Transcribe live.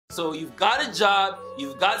So you've got a job,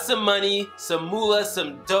 you've got some money, some moolah,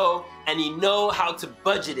 some dough, and you know how to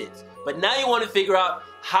budget it. But now you want to figure out,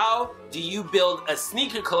 how do you build a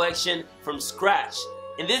sneaker collection from scratch?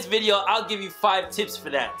 In this video, I'll give you 5 tips for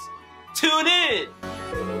that. Tune in!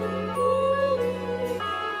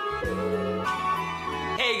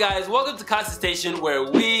 Hey guys, welcome to Casastation, where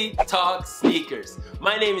we talk sneakers.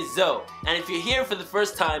 My name is Zoe, and if you're here for the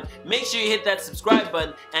first time, make sure you hit that subscribe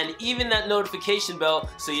button and even that notification bell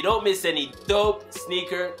so you don't miss any dope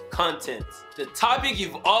sneaker content. The topic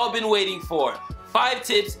you've all been waiting for: 5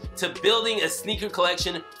 tips to building a sneaker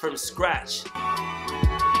collection from scratch.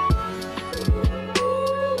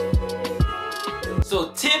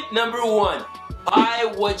 So tip number 1,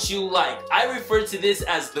 buy what you like. I refer to this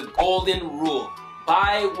as the golden rule.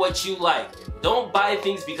 Buy what you like. Don't buy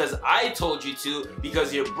things because I told you to,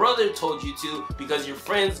 because your brother told you to, because your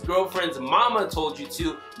friend's girlfriend's mama told you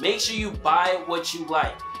to. Make sure you buy what you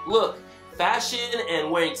like. Look, fashion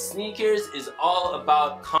and wearing sneakers is all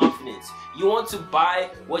about confidence. You want to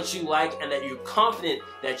buy what you like and that you're confident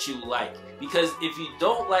that you like. Because if you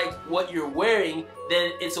don't like what you're wearing,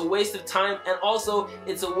 then it's a waste of time and also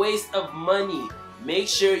it's a waste of money. Make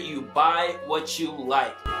sure you buy what you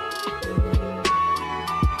like.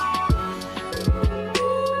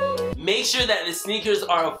 Make sure that the sneakers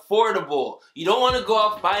are affordable. You don't want to go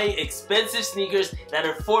off buying expensive sneakers that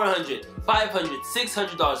are $400, $500,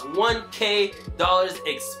 $600, $1K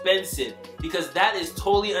expensive, because that is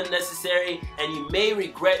totally unnecessary and you may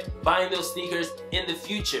regret buying those sneakers in the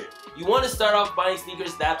future. You want to start off buying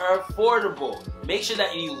sneakers that are affordable. Make sure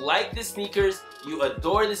that you like the sneakers, you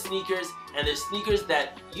adore the sneakers, and they're sneakers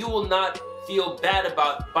that you will not feel bad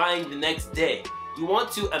about buying the next day. You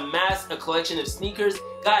want to amass a collection of sneakers.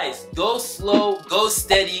 Guys, go slow, go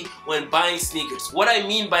steady when buying sneakers. What I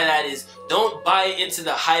mean by that is, don't buy into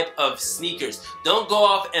the hype of sneakers. Don't go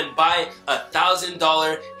off and buy a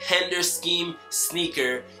 $1,000 Hender Scheme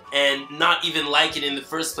sneaker and not even like it in the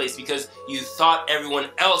first place because you thought everyone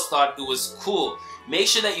else thought it was cool. Make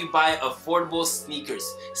sure that you buy affordable sneakers.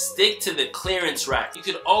 Stick to the clearance rack. You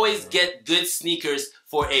could always get good sneakers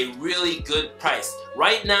for a really good price.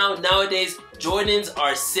 Right now, nowadays, Jordans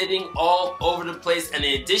are sitting all over the place, and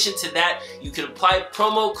in addition to that, you can apply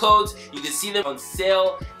promo codes. You can see them on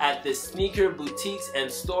sale at the sneaker boutiques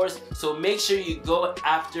and stores. So make sure you go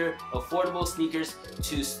after affordable sneakers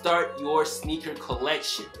to start your sneaker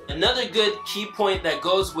collection. Another good key point that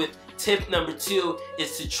goes with tip number 2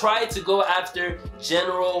 is to try to go after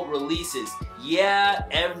general releases. Yeah,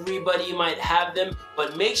 everybody might have them,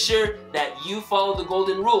 but make sure that you follow the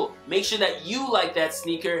golden rule. Make sure that you like that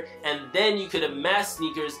sneaker, and then you could amass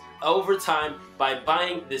sneakers over time by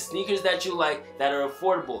buying the sneakers that you like that are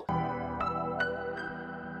affordable.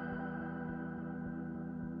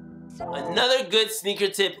 Another good sneaker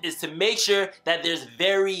tip is to make sure that there's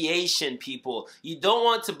variation, people. You don't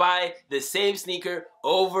want to buy the same sneaker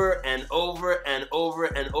over and over and over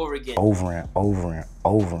and over again. Over and over and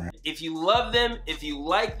over. If you love them, if you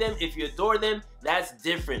like them, if you adore them, that's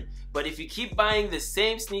different. But if you keep buying the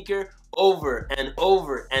same sneaker over and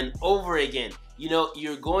over and over again, you know,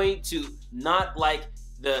 you're going to not like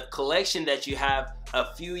the collection that you have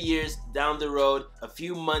a few years down the road, a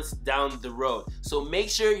few months down the road. So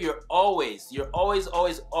make sure you're always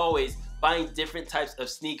buying different types of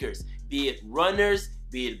sneakers, be it runners,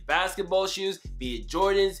 be it basketball shoes, be it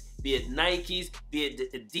Jordans, be it Nikes, be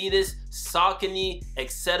it Adidas, Saucony,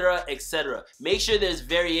 etc., etc. Make sure there's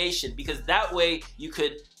variation, because that way you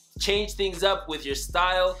could change things up with your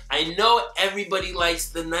style. I know everybody likes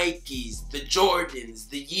the Nikes, the Jordans,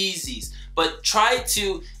 the Yeezys, but try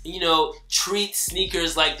to, you know, treat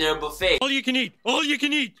sneakers like they're a buffet. All you can eat, all you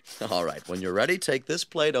can eat. All right, when you're ready, take this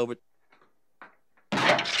plate over.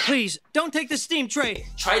 Please, don't take the steam tray.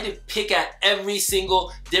 Try to pick at every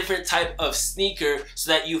single different type of sneaker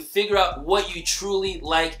so that you figure out what you truly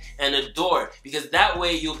like and adore, because that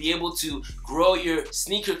way you'll be able to grow your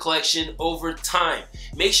sneaker collection over time.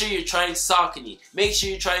 Make sure you're trying Saucony, make sure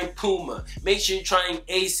you're trying Puma, make sure you're trying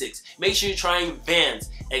Asics, make sure you're trying Vans,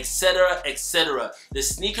 etc., etc. The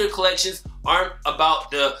sneaker collections aren't about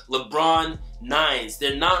the LeBron 9s.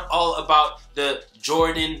 They're not all about the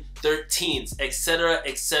Jordan 13s, etc.,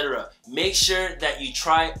 etc. Make sure that you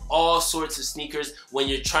try all sorts of sneakers when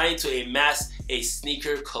you're trying to amass a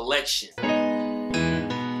sneaker collection.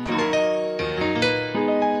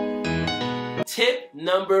 Tip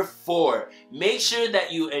number 4, make sure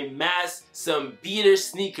that you amass some beater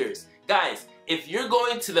sneakers. Guys, if you're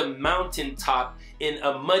going to the mountaintop in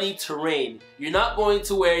a muddy terrain, you're not going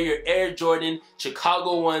to wear your Air Jordan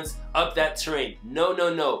Chicago ones up that terrain. No,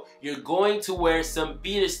 no, no. You're going to wear some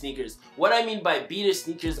beater sneakers. What I mean by beater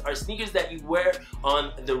sneakers are sneakers that you wear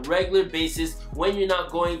on the regular basis when you're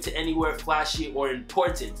not going to anywhere flashy or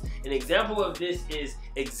important. An example of this is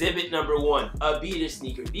exhibit number 1, a beater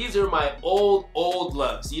sneaker. These are my old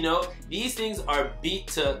loves, you know? These things are beat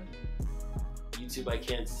to... YouTube, I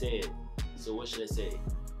can't say it. So what should I say?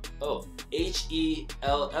 Oh,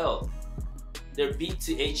 H-E-L-L. They're beat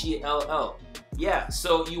to H-E-L-L. Yeah,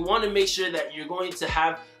 so you want to make sure that you're going to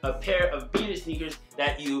have a pair of beater sneakers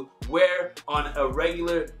that you wear on a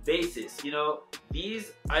regular basis. You know,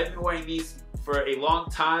 these, I've been wearing these for a long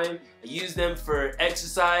time. I use them for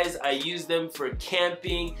exercise, I use them for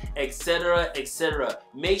camping, etc., etc.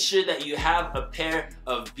 Make sure that you have a pair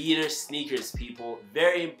of beater sneakers, people.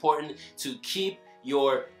 Very important to keep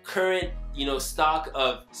your current, you know, stock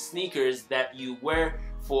of sneakers that you wear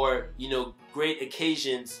for, you know, great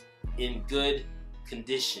occasions in good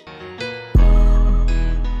condition.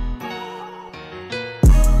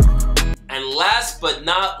 And last but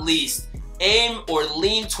not least, aim or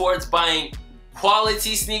lean towards buying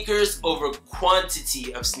quality sneakers over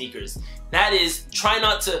quantity of sneakers. That is, try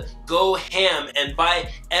not to go ham and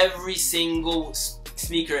buy every single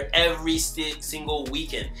sneaker every single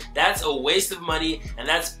weekend. That's a waste of money, and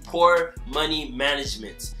that's poor money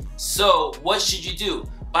management. So what should you do?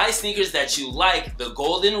 Buy sneakers that you like, the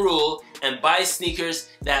golden rule, and buy sneakers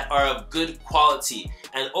that are of good quality.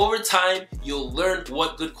 And over time, you'll learn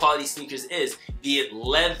what good quality sneakers is. Be it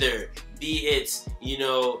leather, be it, you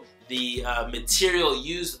know, the material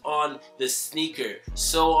used on the sneaker,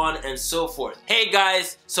 so on and so forth. Hey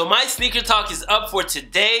guys, so my sneaker talk is up for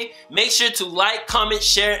today. Make sure to like, comment,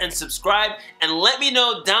 share, and subscribe, and let me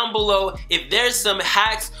know down below if there's some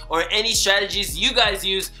hacks or any strategies you guys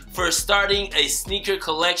use for starting a sneaker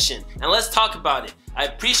collection, and let's talk about it. I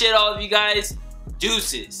appreciate all of you guys.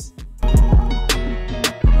 Deuces.